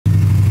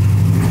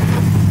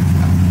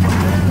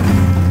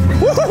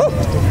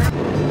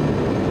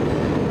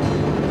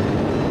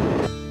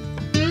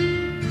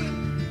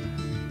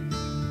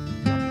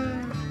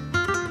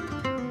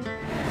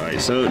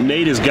So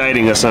Nate is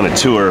guiding us on a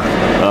tour.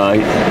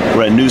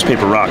 We're at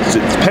Newspaper Rocks.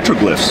 It's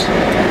petroglyphs.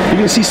 You're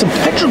gonna see some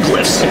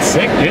petroglyphs. It's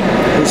sick, dude.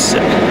 It's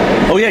sick.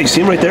 Oh yeah, you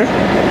see them right there?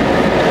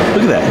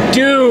 Look at that.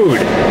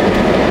 Dude!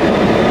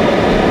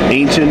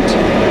 Ancient.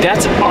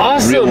 That's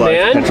awesome,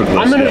 man.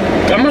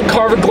 I'm gonna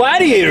carve a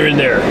gladiator in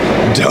there.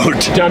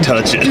 Don't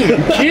touch it. Dude,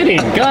 I'm kidding.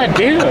 God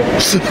damn.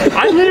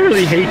 I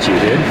literally hate you,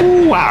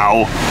 dude.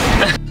 Wow.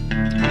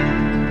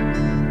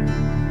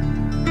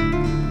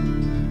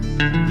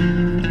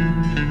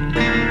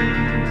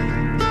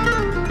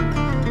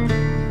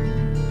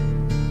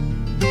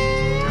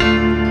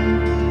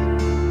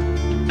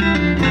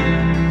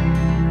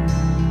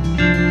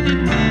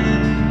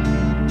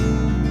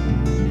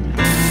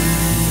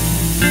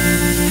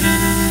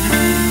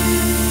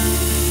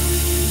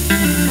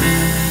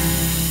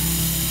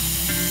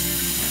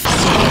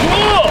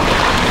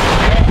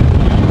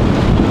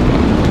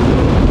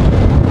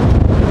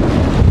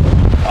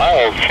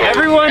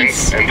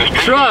 Everyone's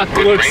truck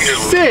looks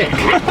sick.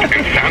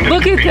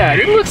 Look at that.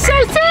 It looks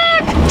so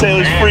sick.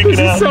 Taylor's freaking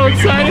out. This is so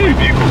exciting.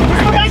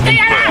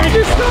 I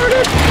just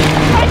started.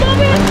 I love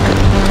it.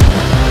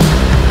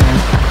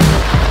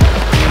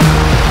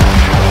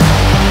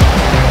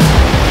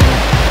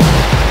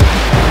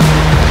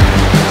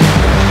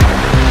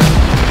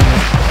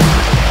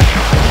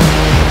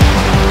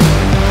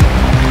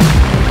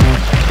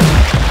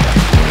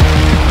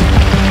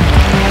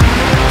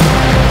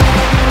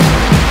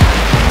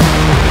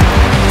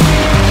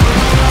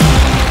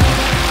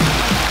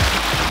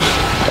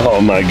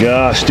 Oh my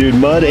gosh, dude,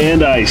 mud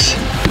and ice.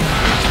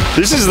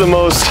 This is the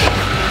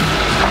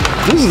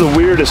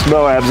weirdest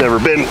Moab's ever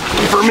been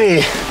for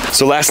me.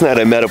 So last night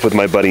I met up with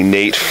my buddy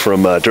Nate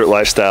from Dirt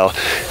Lifestyle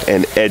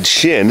and Ed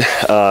Shin,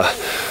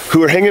 who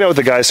were hanging out with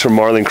the guys from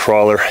Marlin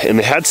Crawler, and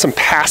they had some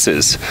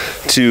passes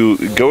to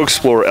go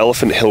explore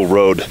Elephant Hill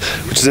Road,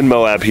 which is in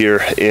Moab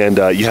here, and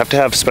you have to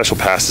have special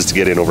passes to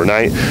get in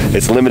overnight.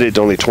 It's limited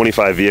to only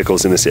 25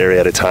 vehicles in this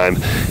area at a time,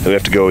 and we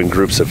have to go in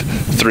groups of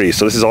 3.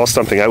 So this is all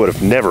something I would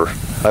have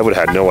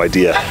had no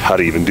idea how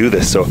to even do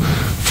this. So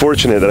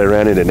fortunate that I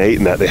ran into Nate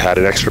and that they had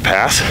an extra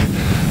pass.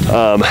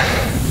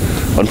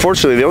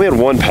 Unfortunately, they only had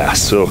 1 pass,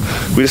 so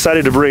we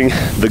decided to bring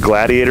the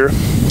Gladiator.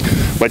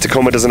 My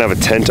Tacoma doesn't have a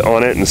tent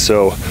on it, and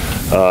so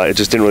it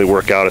just didn't really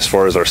work out as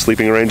far as our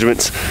sleeping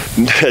arrangements.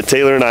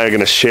 Taylor and I are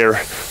gonna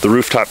share the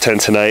rooftop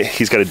tent tonight.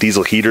 He's got a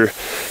diesel heater,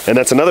 and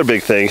that's another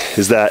big thing,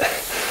 is that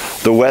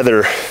the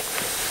weather,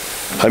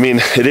 I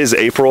mean, it is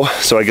April,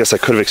 so I guess I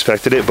could have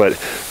expected it, but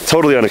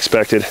totally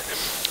unexpected.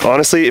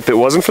 Honestly, if it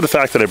wasn't for the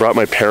fact that I brought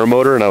my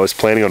paramotor and I was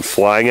planning on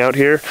flying out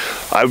here,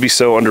 I would be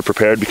so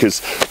underprepared,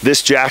 because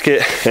this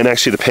jacket and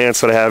actually the pants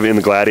that I have in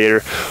the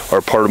Gladiator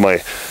are part of my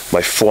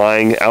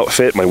flying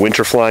outfit, my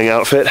winter flying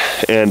outfit,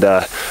 and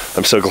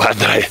I'm so glad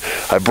that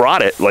I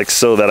brought it, like,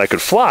 so that I could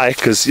fly,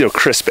 because, you know,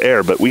 crisp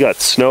air. But we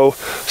got snow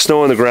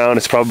on the ground.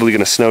 It's probably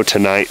gonna snow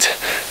tonight,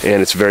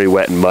 and it's very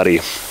wet and muddy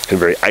and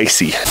very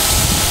icy.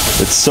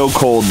 It's so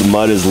cold, the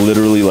mud is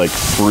literally like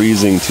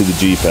freezing to the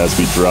Jeep as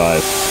we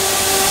drive.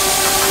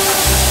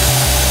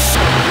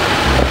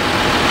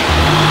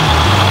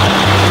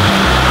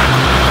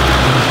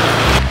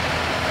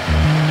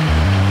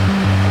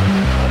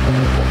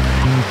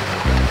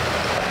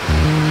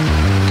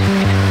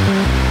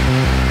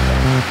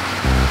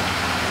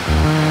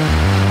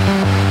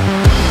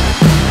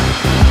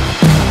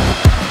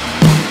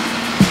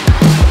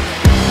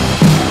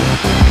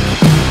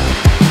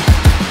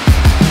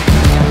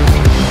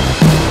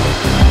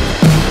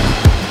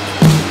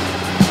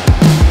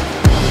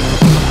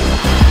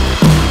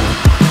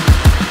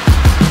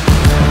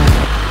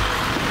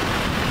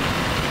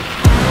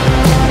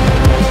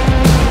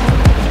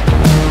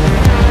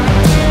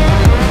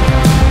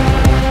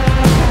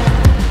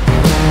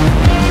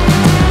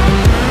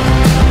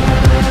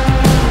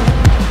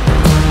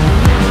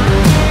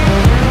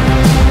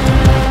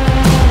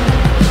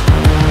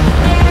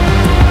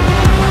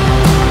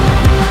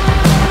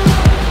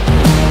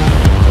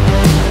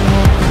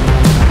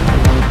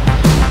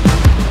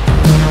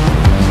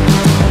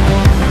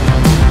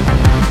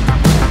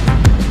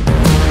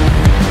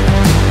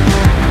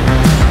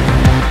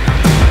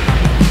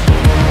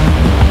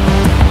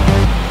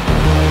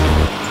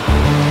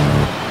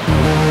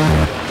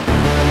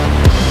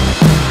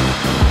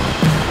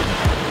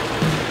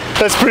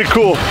 That's pretty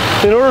cool.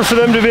 In order for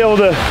them to be able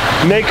to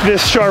make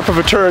this sharp of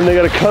a turn, they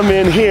got to come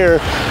in here,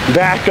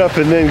 back up,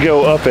 and then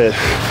go up it.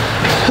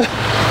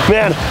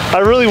 Man, I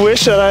really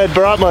wish that I had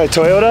brought my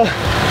Toyota.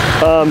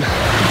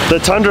 The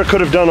Tundra could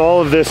have done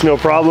all of this no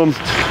problem,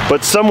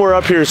 but somewhere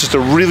up here is just a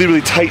really, really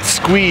tight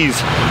squeeze,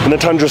 and the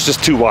Tundra's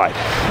just too wide.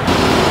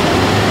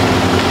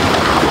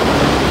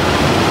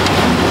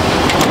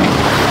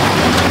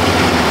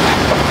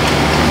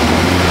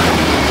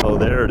 Oh,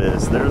 there it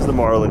is. There's the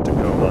Marlin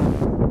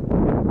Tacoma.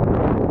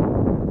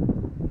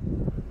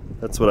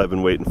 That's what I've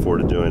been waiting for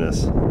to join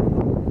us.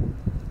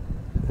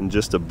 And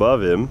just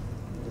above him,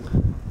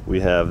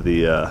 we have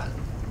the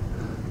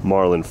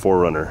Marlin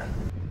 4Runner.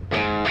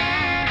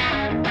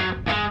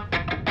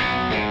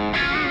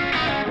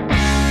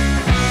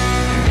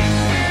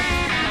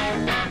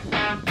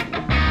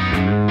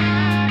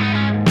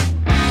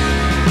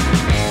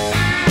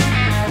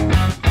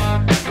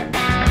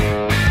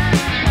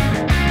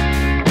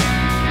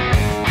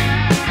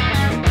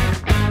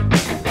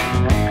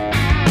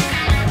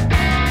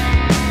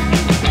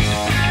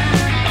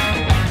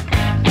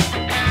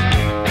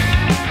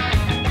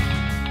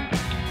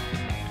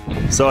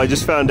 So I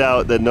just found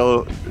out that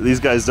no, these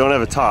guys don't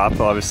have a top,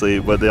 obviously,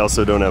 but they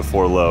also don't have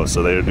 4 low.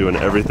 So they're doing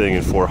everything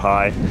in 4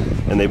 high,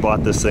 and they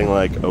bought this thing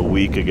like a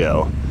week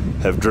ago.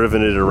 Have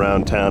driven it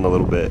around town a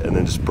little bit, and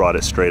then just brought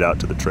it straight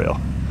out to the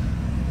trail.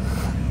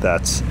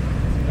 That's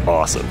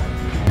awesome.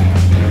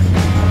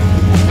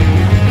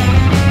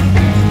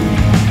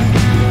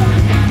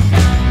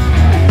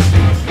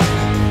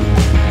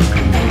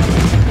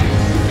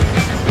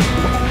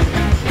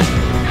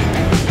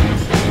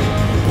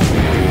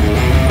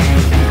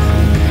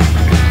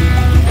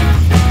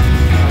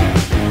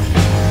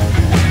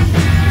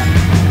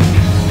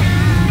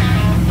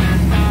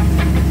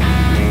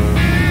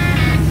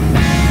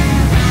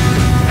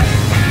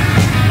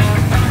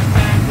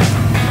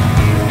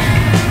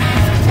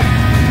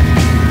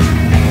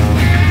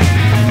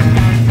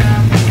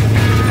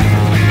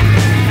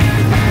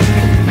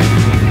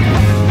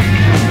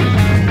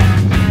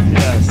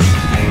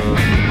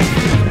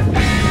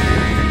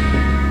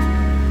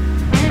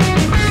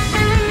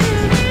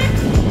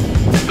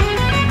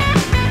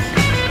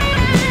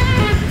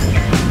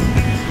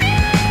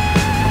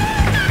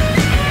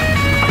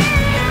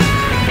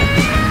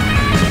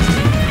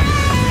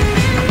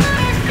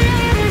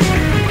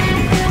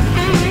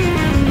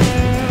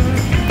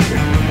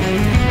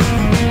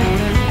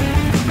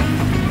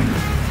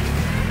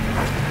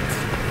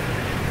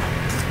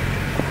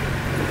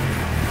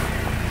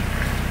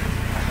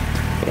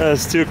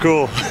 That's too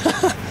cool.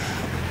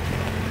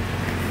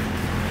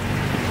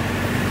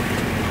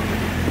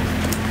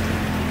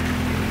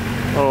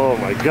 Oh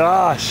my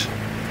gosh.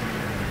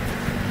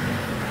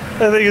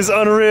 That thing is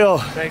unreal.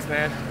 Thanks,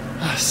 man.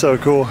 So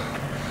cool.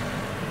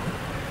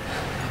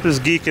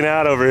 Just geeking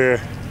out over here.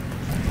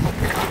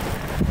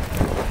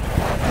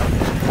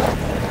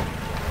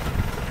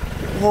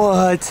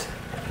 What?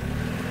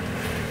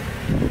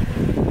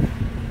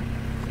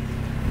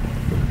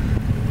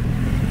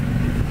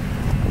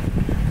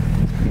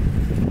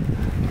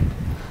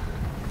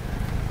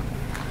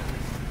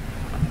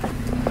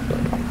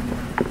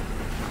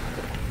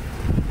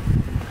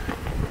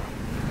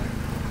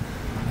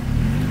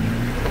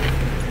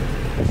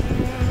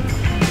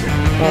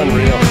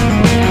 Unreal.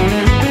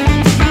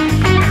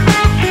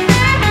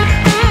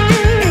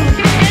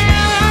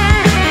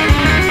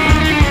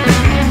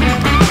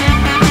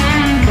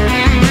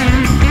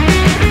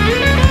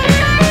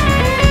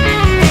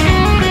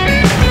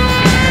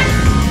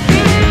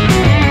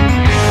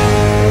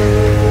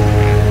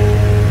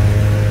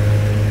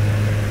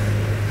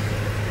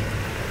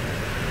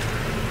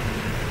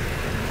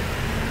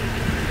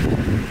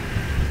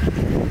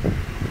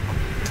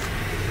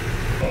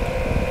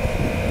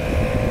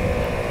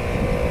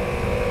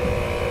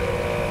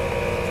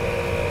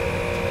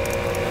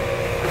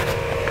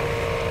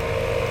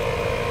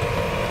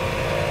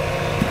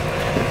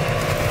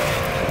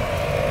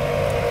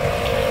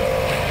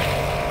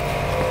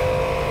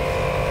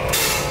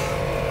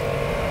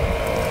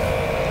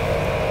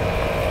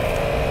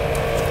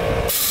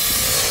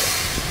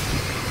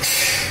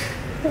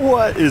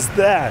 What is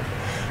that?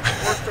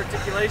 Forced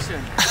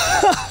articulation.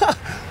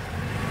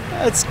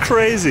 That's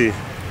crazy.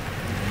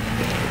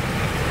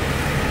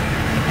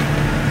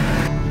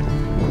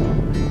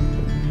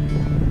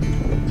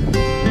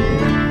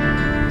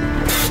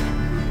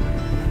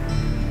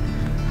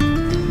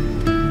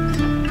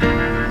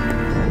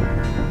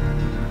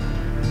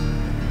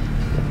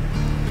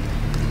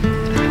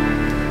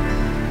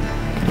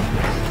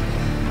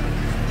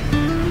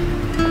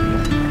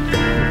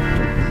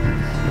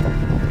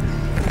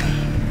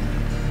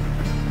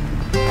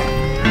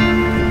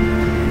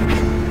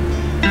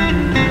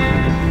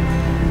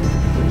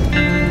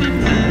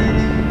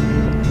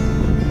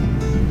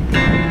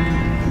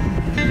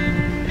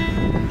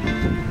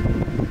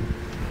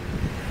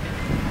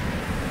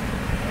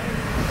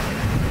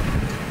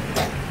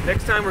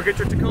 Next time we'll get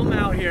your Tacoma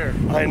out here.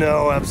 I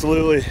know,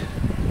 absolutely.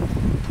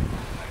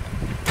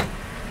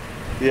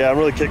 Yeah, I'm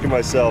really kicking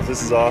myself.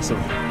 This is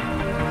awesome.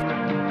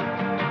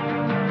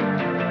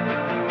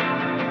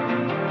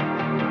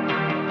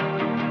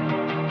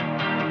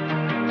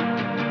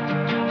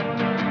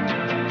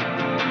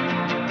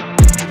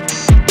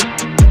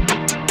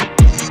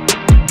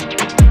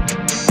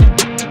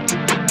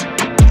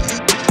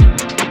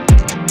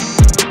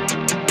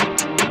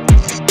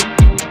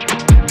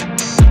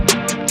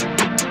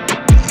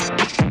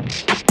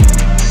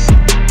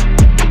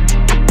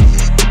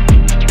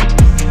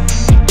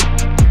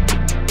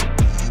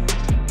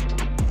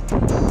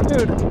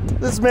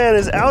 This man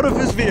is out of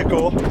his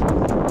vehicle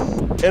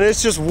and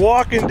it's just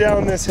walking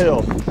down this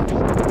hill.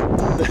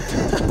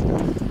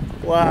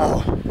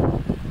 Wow.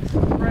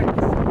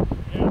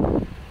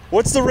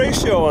 What's the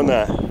ratio on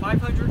that?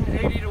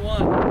 580 to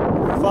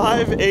 1.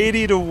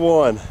 580 to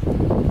 1.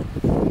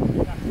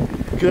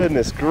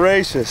 Goodness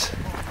gracious.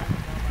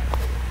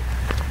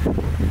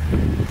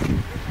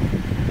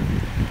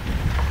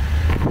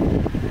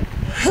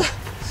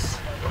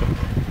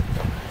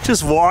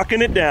 Just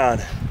walking it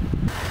down.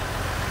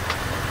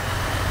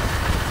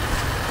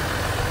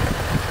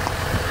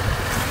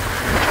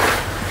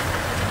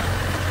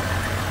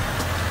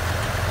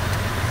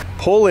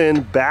 pull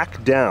in,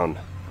 back down.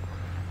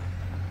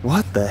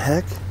 What the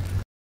heck?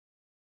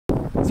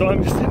 So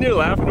I'm just sitting here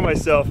laughing to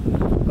myself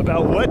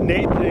about what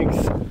Nate thinks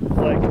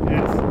like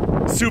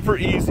is super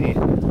easy.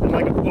 And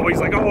like, oh, he's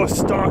like, oh, a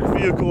stock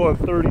vehicle on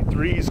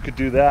 33s could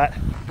do that.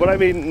 But I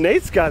mean,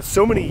 Nate's got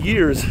so many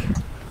years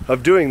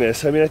of doing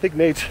this. I mean, I think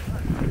Nate's,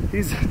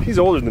 he's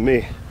older than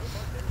me,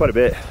 quite a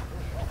bit,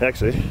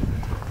 actually.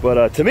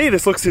 But to me,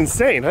 this looks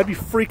insane. I'd be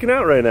freaking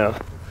out right now.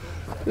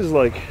 This is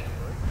like,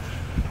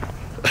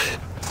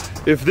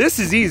 if this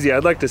is easy,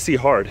 I'd like to see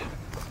hard.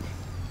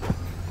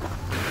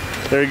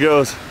 There he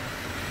goes.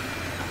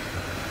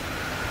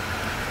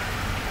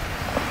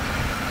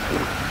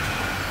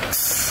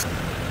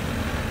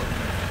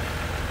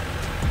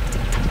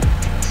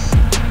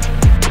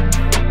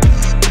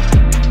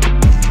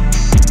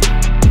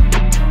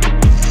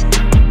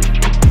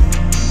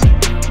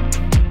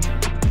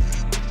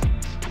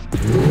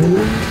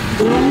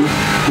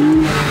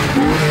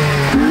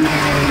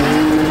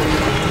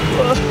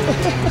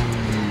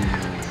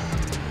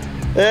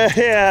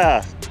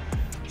 Yeah,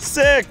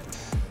 sick.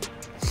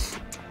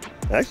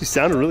 That actually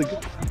sounded really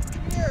good.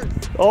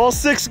 All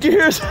 6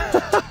 gears.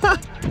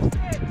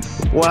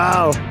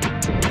 Wow.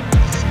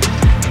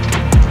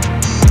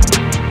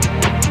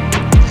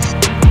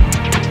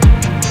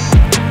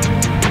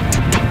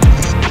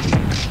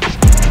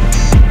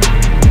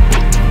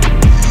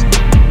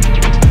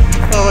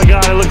 Oh my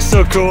God, it looks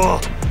so cool.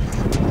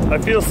 I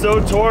feel so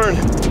torn.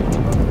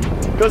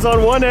 Because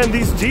on one end,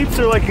 these Jeeps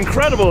are like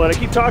incredible, and I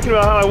keep talking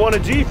about how I want a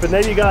Jeep, and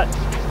then you got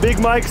Big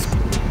Mike's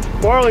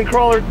Marlin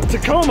Crawler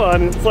Tacoma,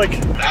 and it's like...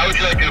 How would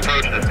you like to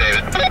approach this,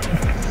 David?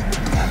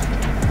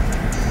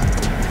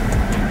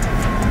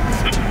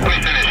 We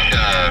finished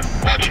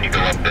watching you go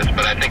up this,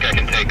 but I think I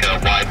can take a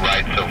wide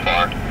right so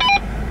far.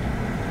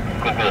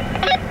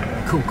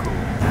 Cool. Cool.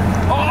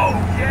 Oh,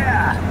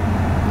 yeah!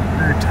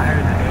 Rear tire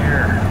in the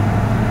air.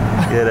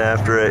 Get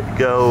after it,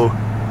 go.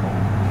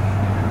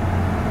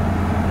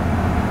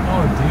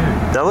 Oh,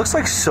 dude. That looks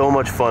like so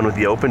much fun with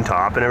the open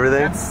top and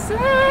everything. That's sick!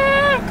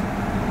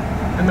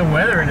 And the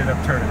weather ended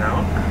up turning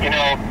out. You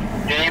know,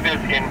 Dave is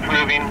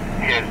improving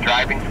his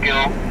driving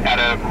skill at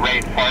a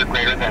rate far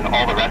greater than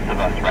all the rest of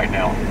us right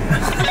now.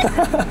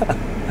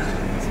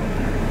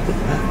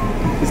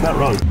 He's not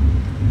wrong.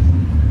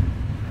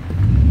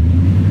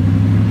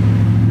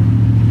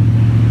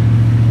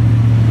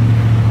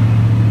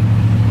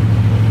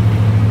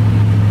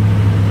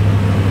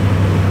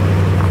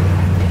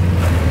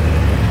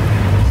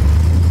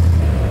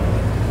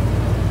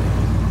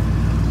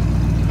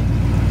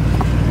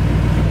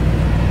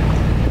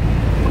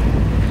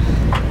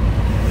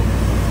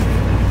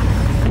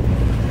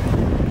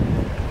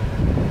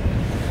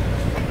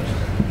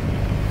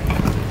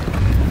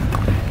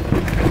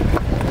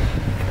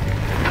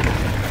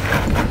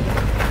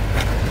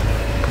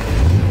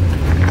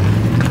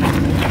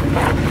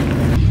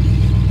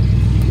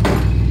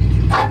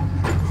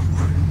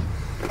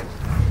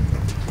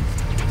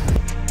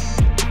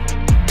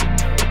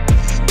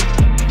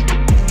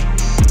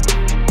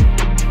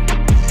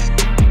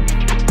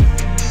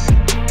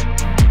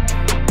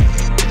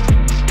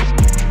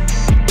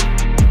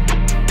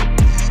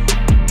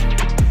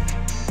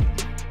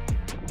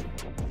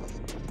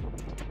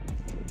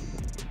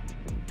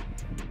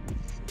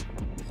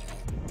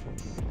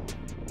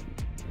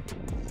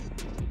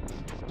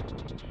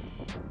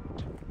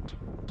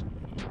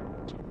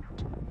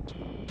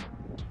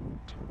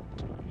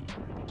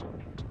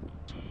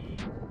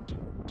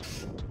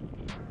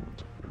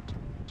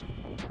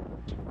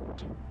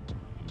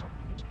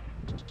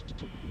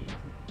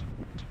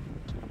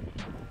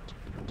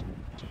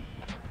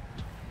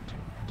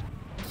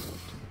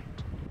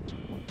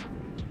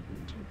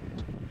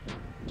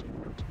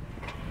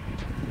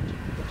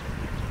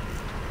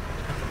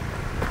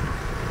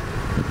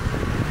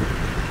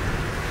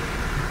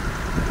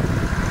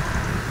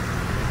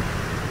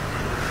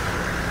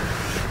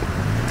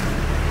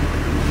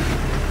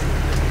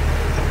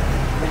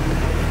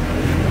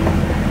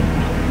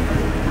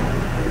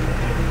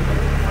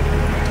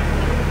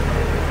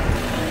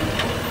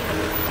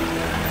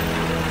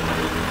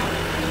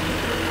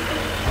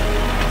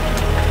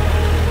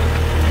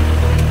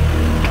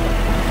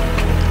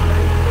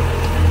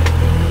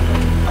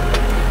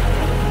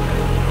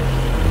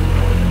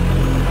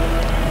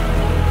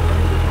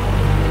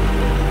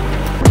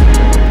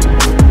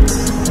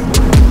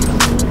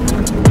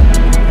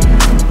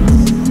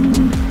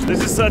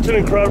 Such an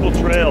incredible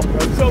trail.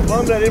 I'm so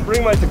bummed I didn't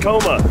bring my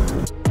Tacoma.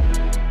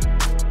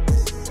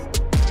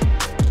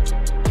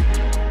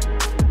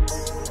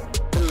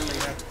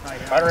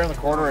 Right around the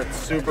corner, it's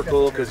super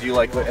cool because you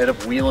like end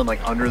up wheeling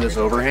like under this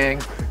overhang.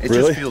 It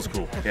Really? just feels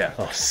cool. Yeah.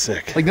 Oh,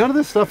 sick. Like none of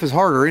this stuff is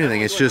hard or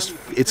anything. It's just,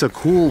 it's a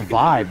cool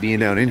vibe being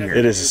down in here.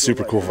 It is a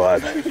super cool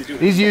vibe.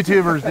 These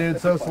YouTubers, dude,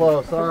 so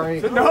slow.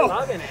 Sorry.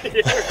 No!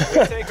 We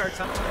take our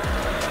time.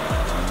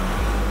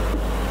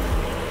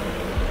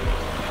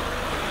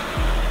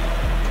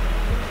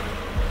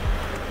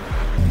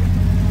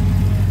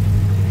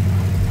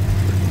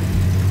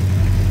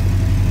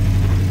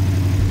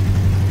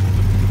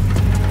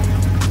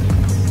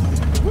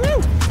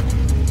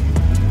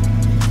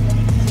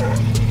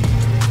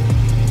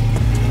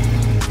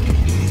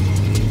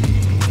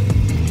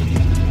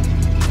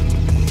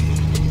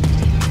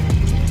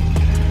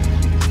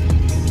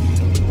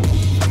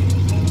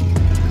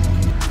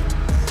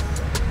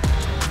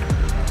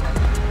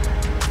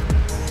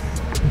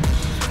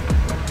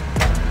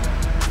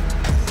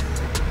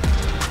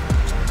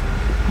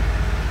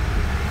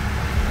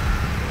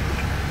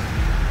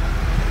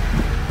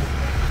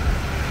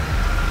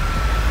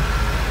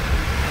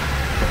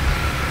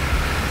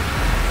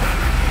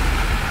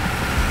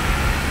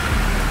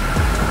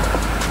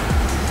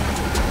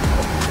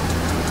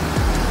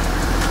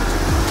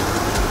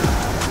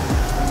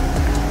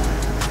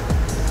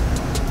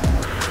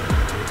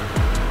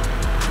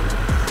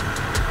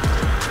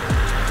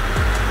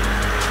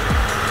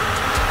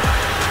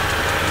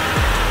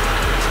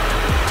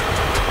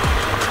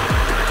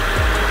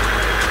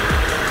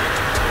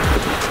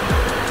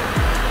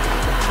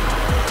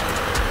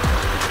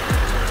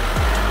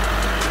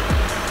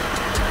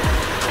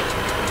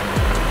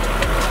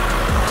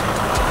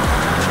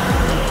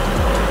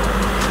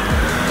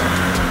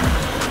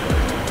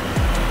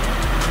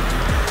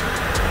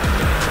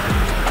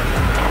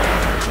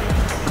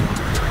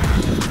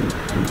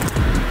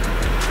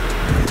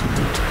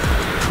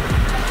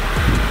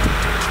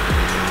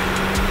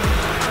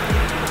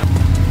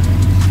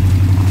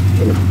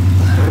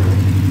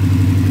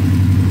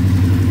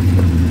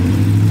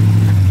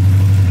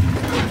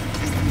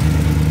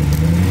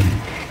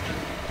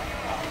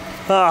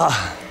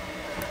 Ah.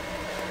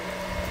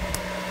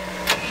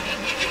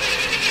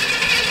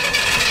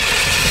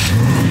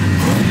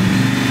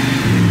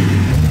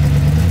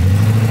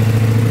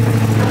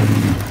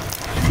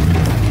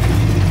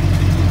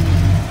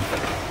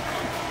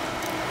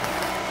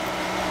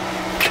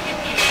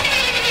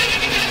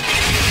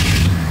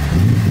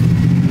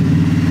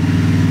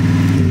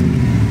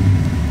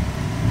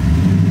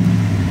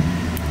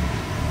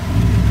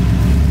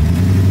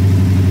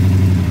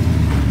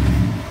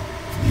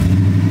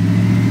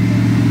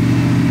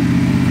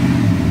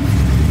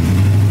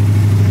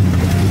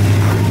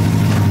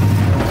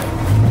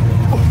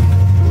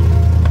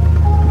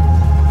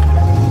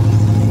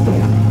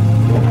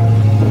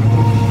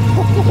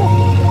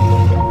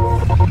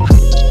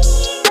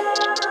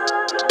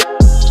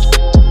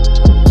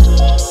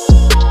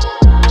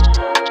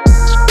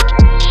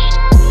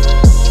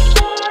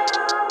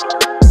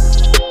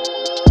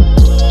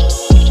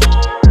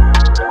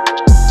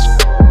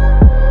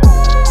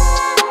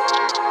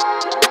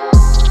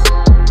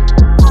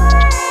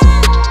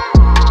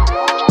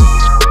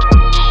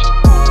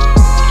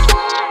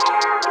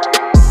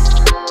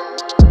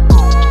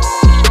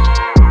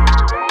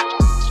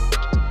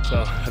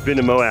 I've been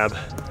to Moab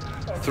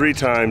 3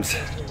 times.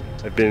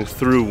 I've been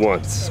through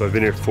once, so I've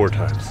been here 4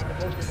 times.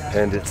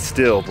 And it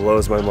still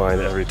blows my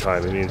mind every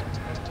time. I mean,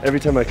 every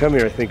time I come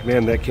here, I think,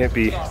 man, there can't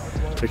be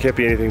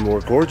anything more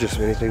gorgeous,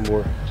 anything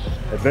more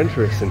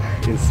adventurous and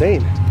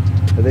insane.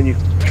 And then you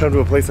come to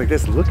a place like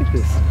this, look at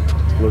this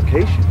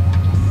location.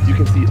 You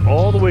can see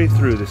all the way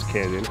through this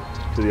canyon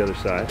to the other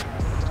side.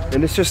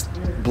 And it just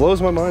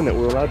blows my mind that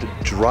we're allowed to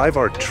drive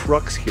our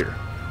trucks here.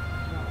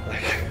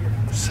 Like,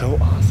 so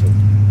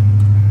awesome.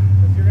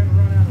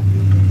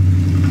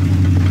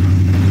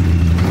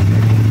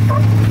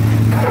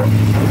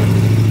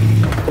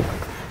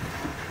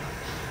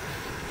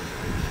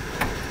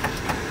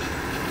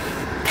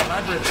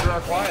 Hybrids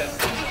are quiet.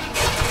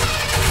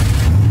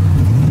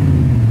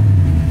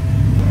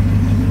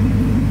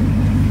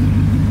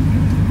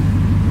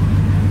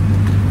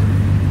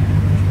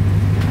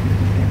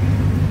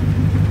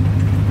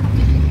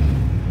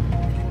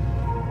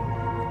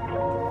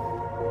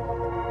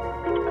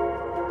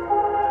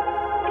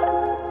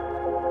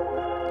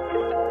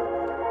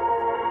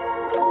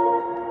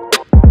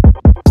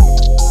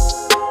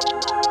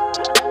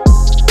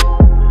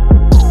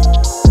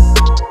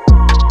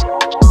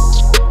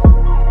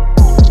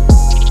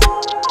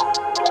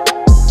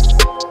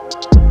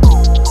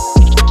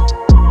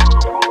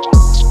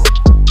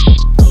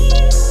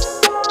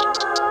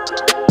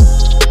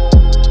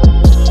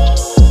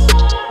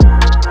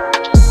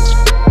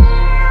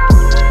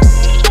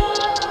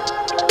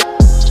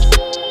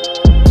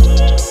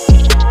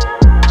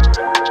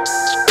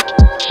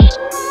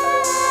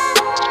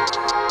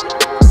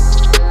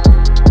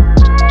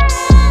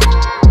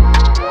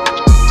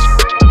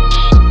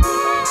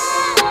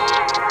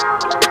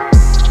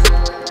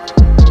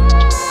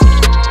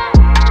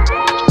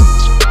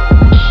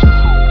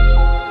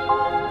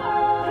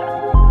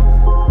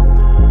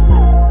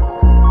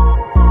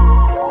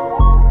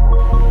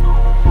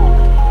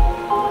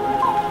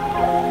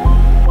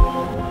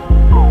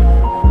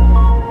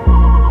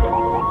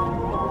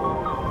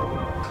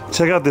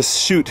 Check out this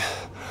chute.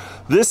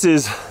 This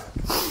is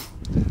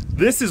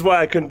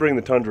why I couldn't bring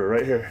the Tundra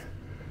right here.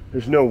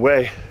 There's no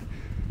way.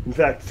 In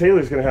fact,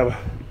 Taylor's gonna have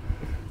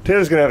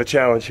a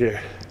challenge here.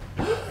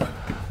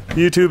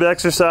 YouTube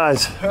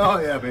exercise. Oh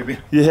yeah, baby.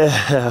 Yeah.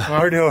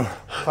 Cardio.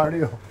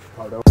 Cardio.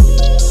 Cardio.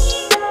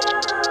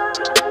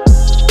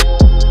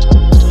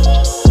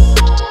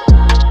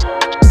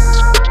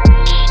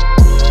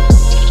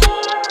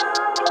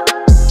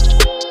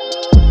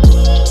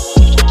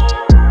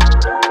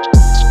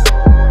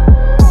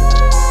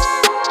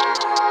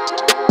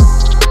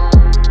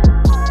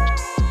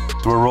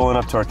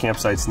 To our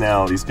campsites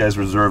now. These guys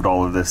reserved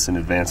all of this in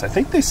advance. I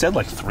think they said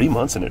like 3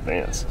 months in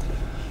advance.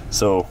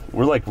 So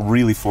we're like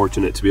really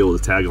fortunate to be able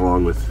to tag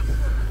along with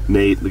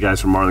Nate, the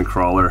guys from Marlin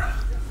Crawler,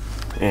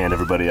 and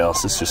everybody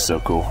else. It's just so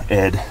cool.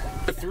 Ed.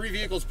 3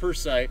 vehicles per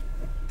site,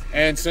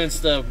 and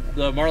since the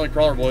Marlin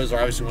Crawler boys are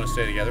obviously want to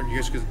stay together, you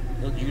guys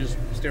just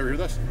stay over here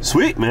with us.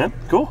 Sweet, man.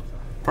 Cool.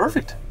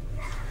 Perfect.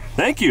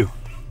 Thank you.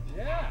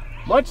 Yeah.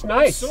 Much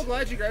nice. I'm so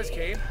glad you guys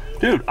came.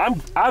 Dude,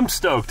 I'm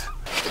stoked.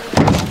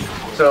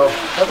 So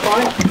that's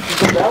fine.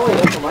 You go that way,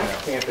 that's where my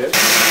camp is.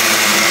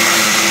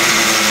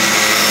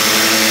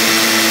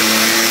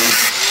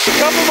 A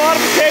couple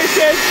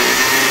modifications,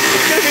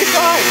 it's gonna be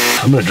fine.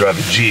 I'm gonna drive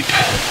a Jeep,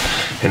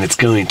 and it's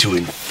going to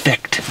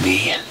infect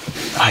me.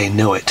 I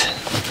know it.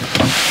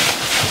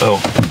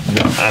 Oh,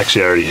 no,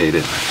 actually I already hate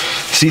it.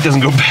 See, it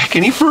doesn't go back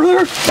any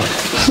further.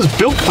 This is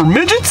built for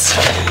midgets.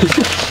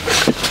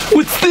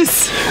 What's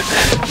this?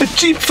 A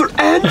Jeep for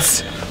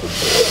ants?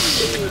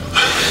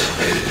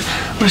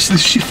 Where's the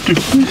shifter?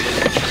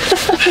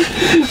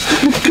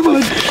 Come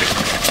on.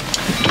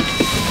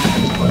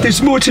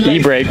 There's more to life.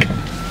 E-brake.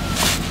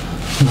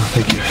 Oh,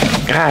 thank you.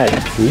 God,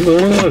 you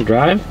learning how to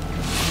drive?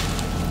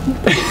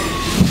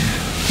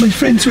 My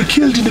friends were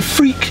killed in a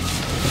freak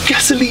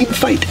gasoline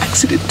fight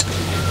accident.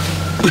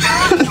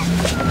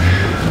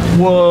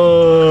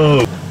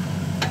 Whoa!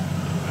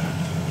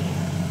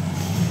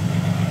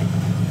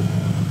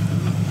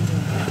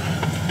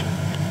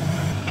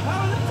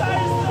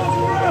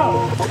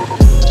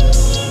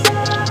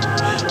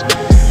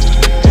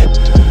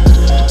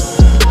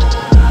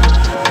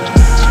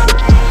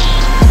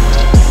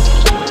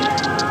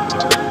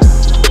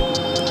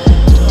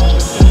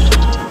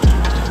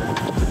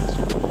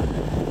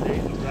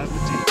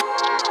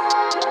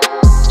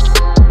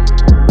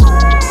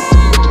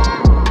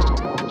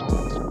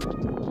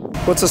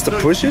 What's us to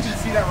push it?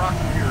 See that rock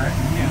over here, right?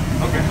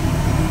 Yeah. Okay.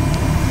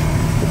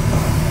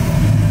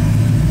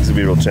 It's gonna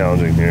be real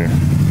challenging here.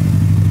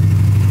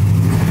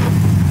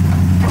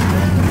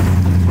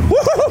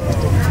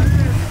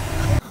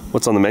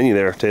 What's on the menu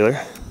there,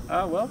 Taylor?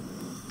 Well,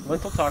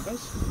 lentil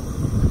tacos,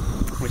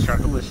 which are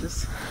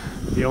delicious.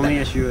 The only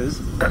issue is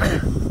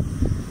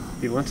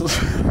the lentils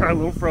are a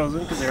little frozen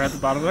because they're at the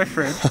bottom of my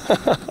fridge,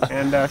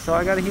 and so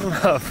I gotta heat them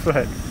up.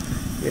 But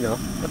you know,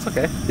 that's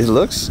okay.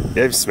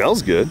 It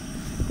smells good.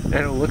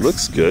 And it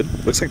looks good.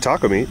 Looks like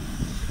taco meat.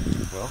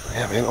 Well,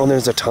 yeah, man. Oh,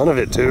 there's a ton of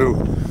it too.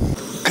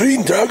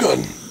 Green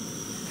Dragon.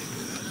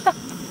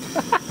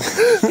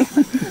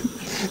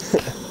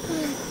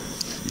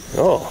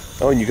 Oh,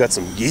 and you got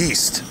some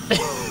yeast.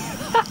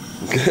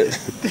 Good,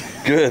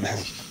 good.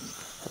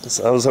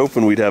 I was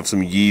hoping we'd have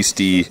some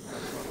yeasty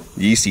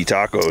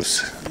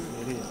tacos.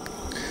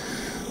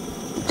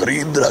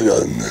 Green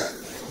Dragon,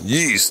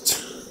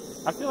 yeast.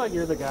 I feel like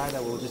you're the guy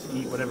that will just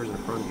eat whatever's in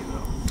front of you,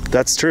 though.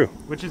 That's true.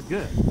 Which is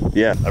good.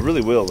 Yeah, I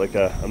really will. Like,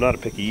 I'm not a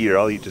picky eater.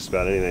 I'll eat just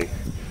about anything,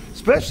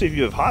 especially if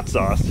you have hot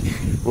sauce.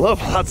 Love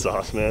hot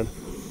sauce, man.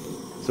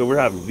 So we're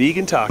having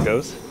vegan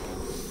tacos,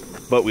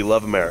 but we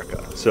love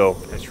America. So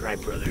that's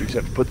right, brother. You just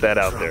have to put that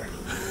out there.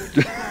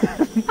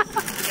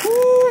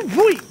 Ooh,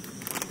 boy.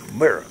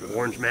 America.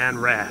 Orange man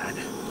rad.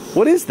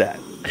 What is that?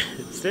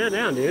 Stand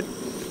down, dude.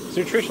 It's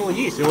nutritional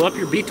yeast. It'll up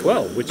your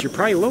B12, which you're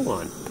probably low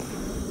on.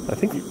 I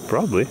think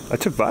probably. I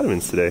took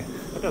vitamins today.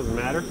 That doesn't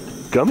matter.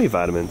 Gummy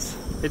vitamins.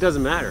 It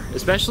doesn't matter,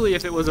 especially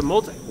if it was a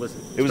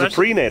It was a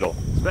prenatal.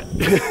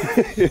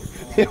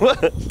 It was.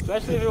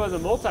 Especially if it was a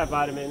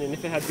multivitamin and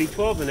if it had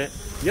B12 in it.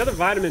 The other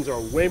vitamins are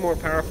way more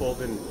powerful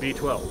than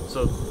B12.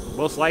 So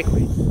most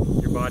likely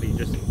your body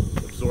just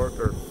absorbed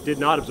or did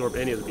not absorb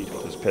any of the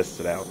B12. Just pissed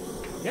it out.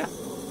 Yeah.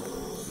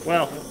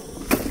 Well,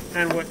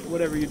 and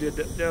whatever you did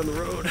down the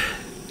road.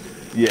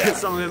 Yeah.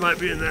 Some of it might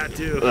be in that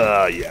too.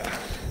 Yeah.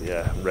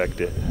 Yeah,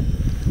 wrecked it.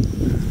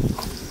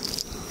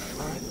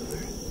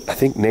 I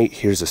think Nate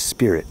hears a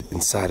spirit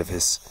inside of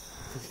his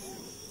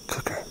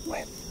cooker.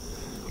 Wait.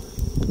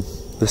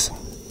 Listen.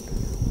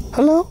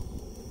 Hello?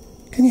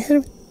 Can you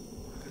hear me?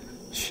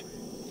 Shh.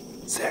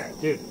 It's there.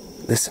 Dude.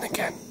 Listen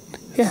again.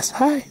 Yes,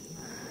 hi.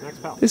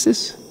 Next pal. This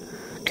is...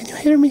 Can you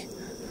hear me?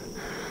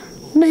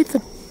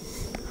 Nathan.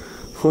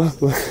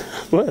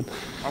 What?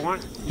 I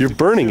want You're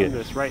burning it.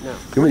 this right now.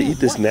 You want me to eat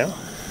this now?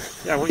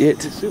 Yeah, I want you to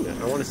consume it.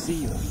 I want to see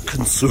you.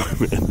 Consume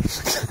it.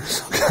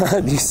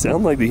 God, you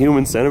sound like the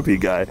human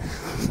centipede guy.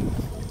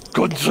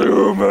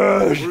 Consume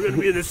it! We're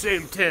gonna be in the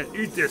same tent.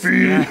 Eat this.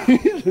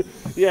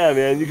 Yeah,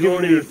 man. You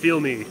don't even feel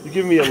me. You're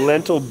giving me a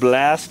lentil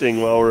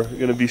blasting while we're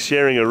gonna be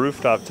sharing a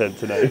rooftop tent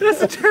tonight.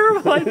 That's a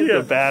terrible idea.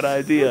 That's a bad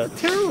idea.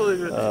 That's a terrible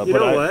idea. You but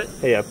know what?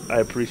 Hey, I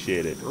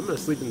appreciate it. I'm gonna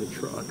sleep in the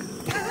truck.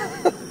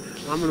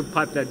 I'm gonna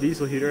pipe that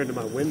diesel heater into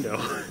my window.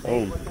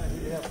 Oh.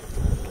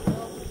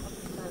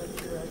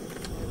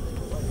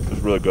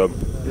 It's really good.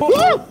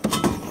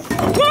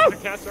 The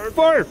cats are on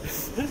fire.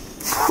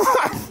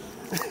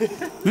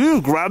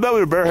 You grab that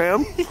with your bare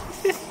hand?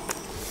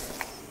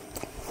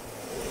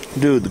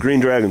 Dude, the green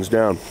dragon's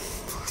down.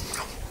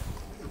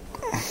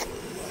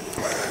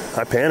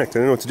 I panicked. I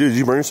didn't know what to do. Did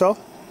you burn yourself?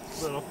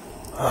 No.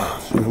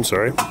 Oh, I'm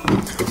sorry.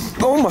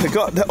 Oh my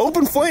god, the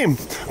open flame!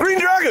 Green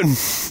dragon!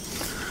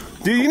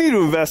 Dude, you need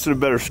to invest in a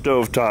better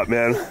stovetop,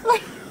 man.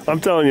 I'm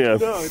telling you.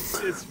 No,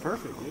 it's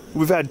perfect, dude.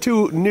 We've had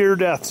 2 near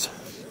deaths.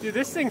 Dude,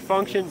 this thing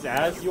functions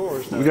as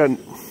yours.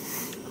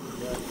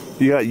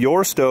 You got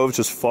your stove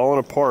just falling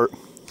apart.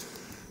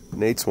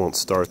 Nate's won't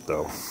start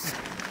though.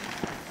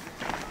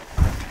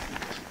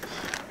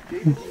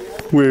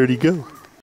 Where'd he go?